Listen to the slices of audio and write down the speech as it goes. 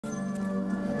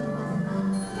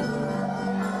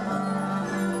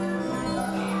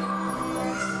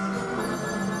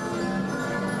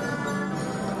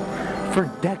For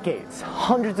decades,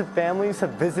 hundreds of families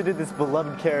have visited this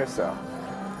beloved carousel.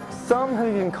 Some have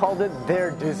even called it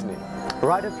their Disney,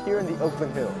 right up here in the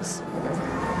Oakland Hills.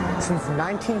 Since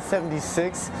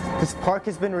 1976, this park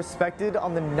has been respected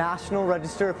on the National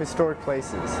Register of Historic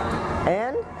Places.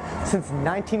 And since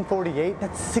 1948,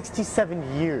 that's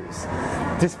 67 years,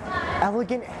 this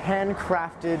elegant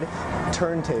handcrafted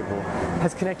turntable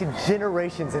has connected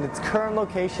generations in its current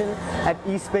location at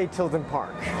East Bay Tilden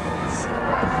Park.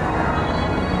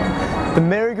 The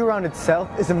merry-go-round itself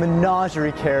is a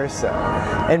menagerie carousel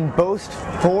and boasts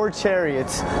 4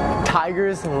 chariots,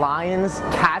 tigers, lions,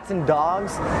 cats and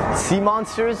dogs, sea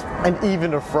monsters, and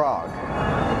even a frog.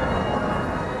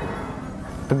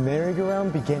 The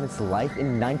merry-go-round began its life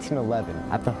in 1911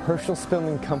 at the Herschel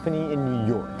Spelling Company in New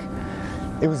York.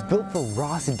 It was built for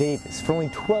Ross Davis for only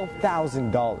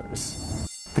 $12,000.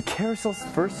 The carousels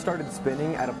first started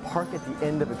spinning at a park at the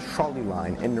end of a trolley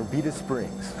line in Narita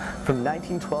Springs from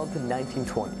 1912 to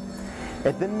 1920.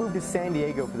 It then moved to San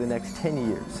Diego for the next 10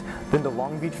 years, then to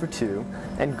Long Beach for 2,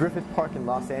 and Griffith Park in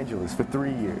Los Angeles for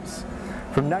 3 years.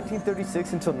 From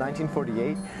 1936 until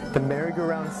 1948, the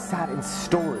merry-go-round sat in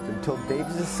storage until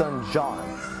Davis' son John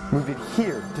moved it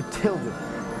here to Tilden.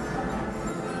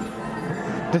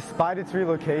 Despite its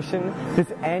relocation, this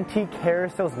antique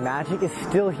carousel's magic is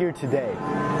still here today,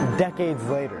 decades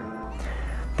later.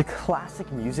 The classic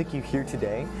music you hear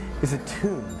today is a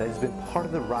tune that has been part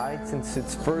of the ride since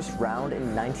its first round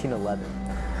in 1911.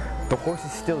 The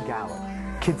horses still gallop,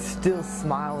 kids still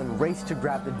smile and race to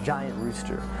grab the giant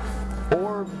rooster,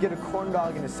 or get a corn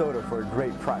dog and a soda for a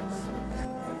great price.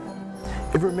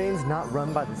 It remains not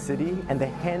run by the city, and the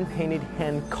hand-painted,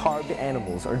 hand-carved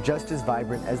animals are just as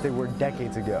vibrant as they were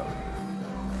decades ago.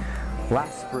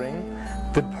 Last spring,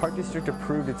 the Park District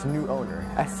approved its new owner,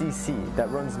 SCC,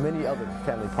 that runs many other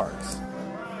family parks.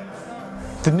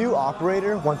 The new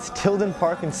operator wants Tilden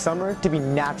Park and Summer to be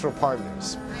natural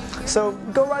partners. So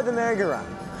go ride the merry-go-round,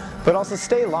 but also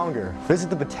stay longer. Visit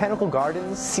the Botanical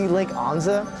Gardens, see Lake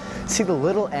Onza, see the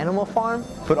Little Animal Farm,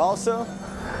 but also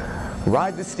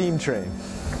ride the steam train.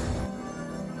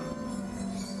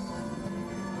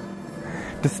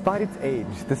 Despite its age,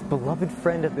 this beloved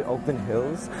friend of the Oakland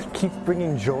Hills keeps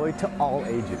bringing joy to all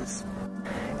ages.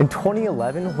 In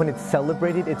 2011, when it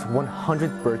celebrated its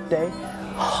 100th birthday,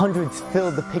 hundreds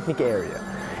filled the picnic area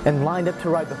and lined up to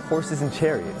ride the horses and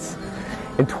chariots.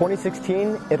 In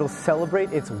 2016, it'll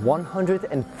celebrate its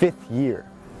 105th year.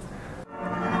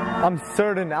 I'm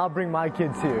certain I'll bring my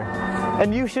kids here,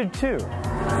 and you should too.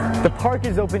 The park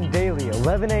is open daily,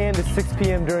 11 a.m. to 6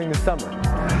 p.m. during the summer,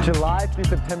 July through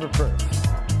September 1st.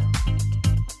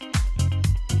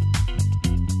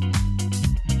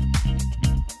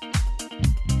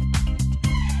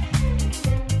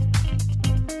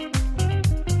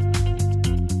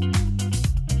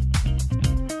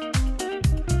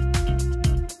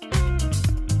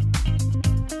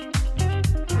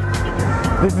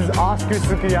 This is Oscar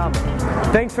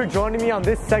Tsukayama. Thanks for joining me on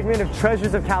this segment of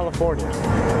Treasures of California.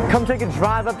 Come take a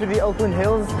drive up to the Oakland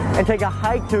Hills and take a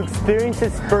hike to experience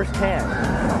this firsthand.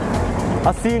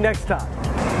 I'll see you next time.